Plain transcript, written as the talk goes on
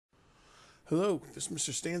Hello, this is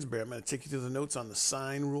Mr. Stansbury. I'm going to take you through the notes on the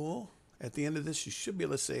sine rule. At the end of this, you should be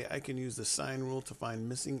able to say, I can use the sine rule to find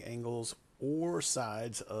missing angles or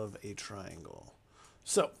sides of a triangle.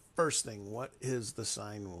 So, first thing, what is the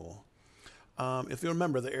sine rule? If you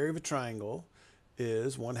remember, the area of a triangle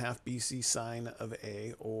is 1/2 BC sine of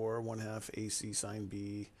A, or 1/2 AC sine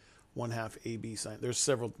B, 1/2 AB sine.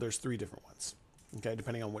 There's three different ones, okay,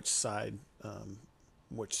 depending on which side,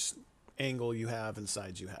 which angle you have and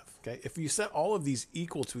sides you have. Okay, if you set all of these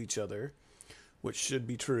equal to each other, which should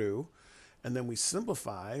be true, and then we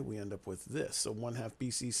simplify, we end up with this. So 1/2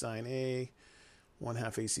 BC sine A,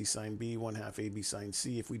 1/2 AC sine B, 1/2 AB sine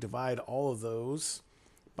C. If we divide all of those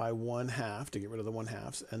by 1/2 to get rid of the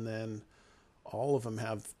 1/2s, and then all of them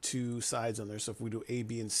have two sides on there. So if we do A,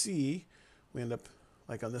 B, and C, we end up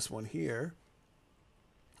like on this one here.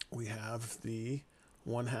 We have the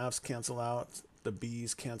 1/2s cancel out, the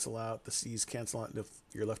B's cancel out, the C's cancel out, and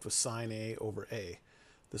you're left with sine A over A.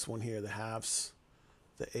 This one here, the halves,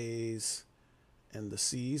 the A's, and the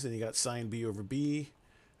C's, and you got sine B over B.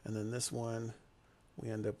 And then this one, we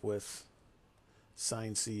end up with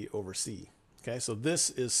sine C over C. Okay, so this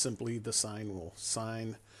is simply the sine rule.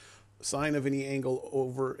 Sine of any angle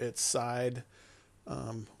over its side,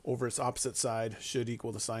 over its opposite side, should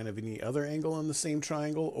equal the sine of any other angle in the same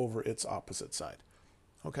triangle over its opposite side.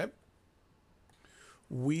 Okay.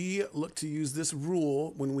 We look to use this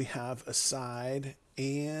rule when we have a side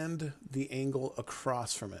and the angle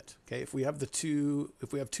across from it. Okay, if we have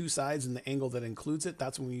two sides and the angle that includes it,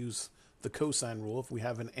 that's when we use the cosine rule. If we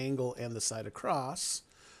have an angle and the side across,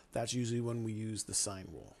 that's usually when we use the sine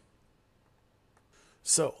rule.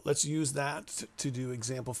 So let's use that to do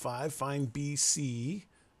example 5. Find BC,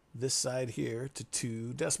 this side here, to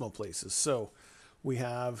 2 decimal places. So we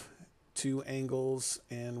have 2 angles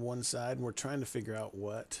and one side, and we're trying to figure out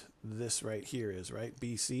what this right here is, right?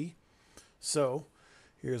 BC. So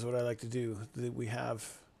here's what I like to do.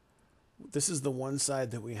 This is the one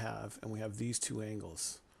side that we have, and we have these 2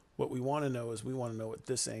 angles. What we want to know is we want to know what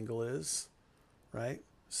this angle is, right?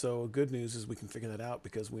 So good news is we can figure that out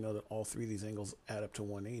because we know that all 3 of these angles add up to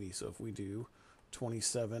 180. So if we do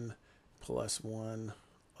 27 plus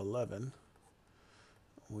 111,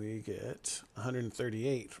 we get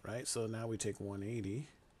 138, right? So now we take 180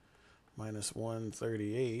 minus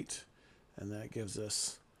 138, and that gives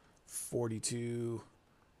us 42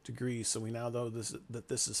 degrees. So we now know that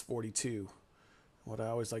this is 42. What I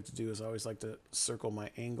always like to do is I always like to circle my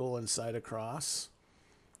angle and side across,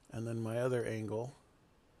 and then my other angle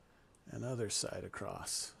and other side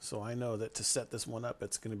across. So I know that to set this one up,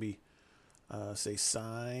 it's going to be, say,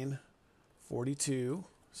 sine 42.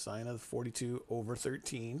 Sine of 42 over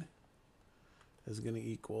 13 is going to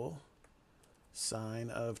equal sine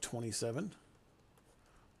of 27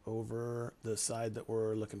 over the side that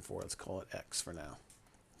we're looking for. Let's call it x for now.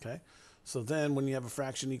 Okay, so then when you have a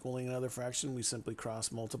fraction equaling another fraction, we simply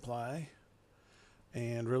cross multiply.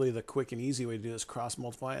 And really the quick and easy way to do it is cross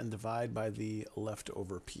multiply and divide by the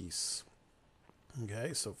leftover piece.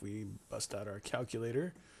 Okay, so if we bust out our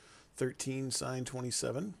calculator, 13 sine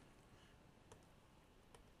 27.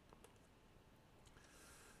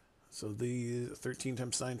 So the 13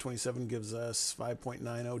 times sine 27 gives us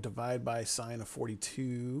 5.90. Divide by sine of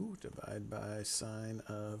 42. Divide by sine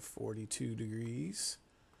of 42 degrees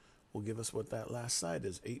will give us what that last side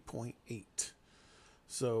is, 8.8.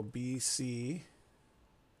 So BC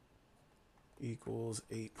equals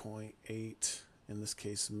 8.8, in this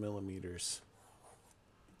case, millimeters.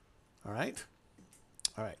 All right?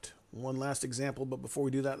 All right. One last example, but before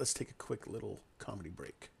we do that, let's take a quick little comedy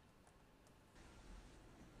break.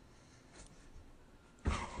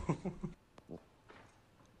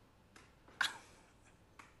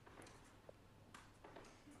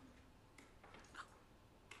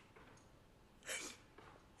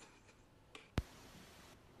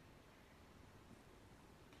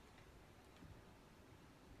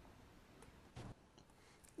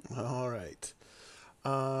 All right.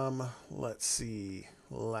 Let's see.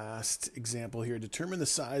 Last example here. Determine the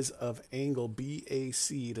size of angle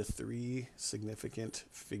BAC to 3 significant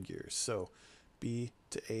figures. So B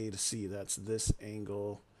to A to C, that's this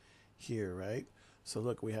angle here, right? So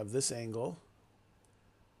look, we have this angle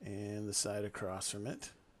and the side across from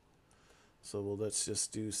it. So let's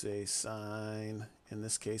just do, say, sine, in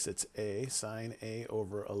this case it's A, sine A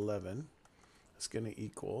over 11. It's going to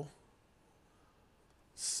equal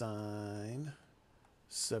sine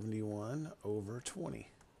 71 over 20.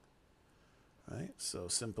 Right? So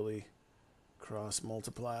simply cross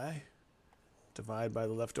multiply, divide by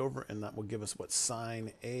the leftover, and that will give us what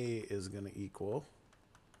sine A is going to equal.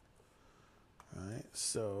 Right?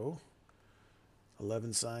 So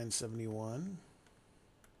 11 sine 71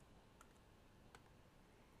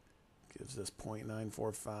 gives us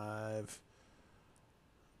 0.945.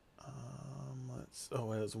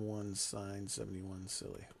 It has 1 sine 71,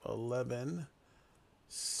 silly. 11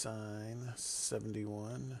 sine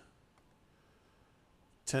 71,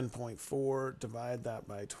 10.4, divide that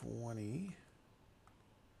by 20.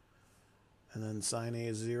 And then sine A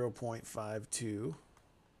is 0.52.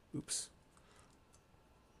 Oops.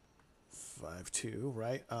 52,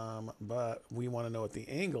 right? But we want to know what the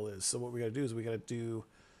angle is. So what we got to do is we got to do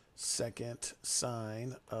second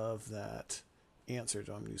sine of that answer.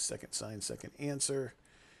 So I'm going to do second sine, second answer.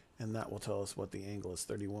 And that will tell us what the angle is,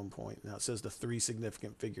 31 point. Now it says the three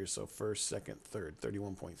significant figures. So first, second, third,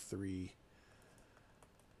 31.3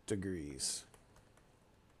 degrees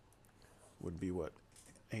would be what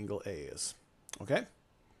angle A is. Okay?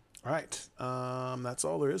 All right. That's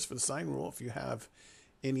all there is for the sine rule. If you have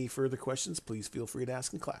any further questions, please feel free to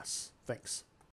ask in class. Thanks.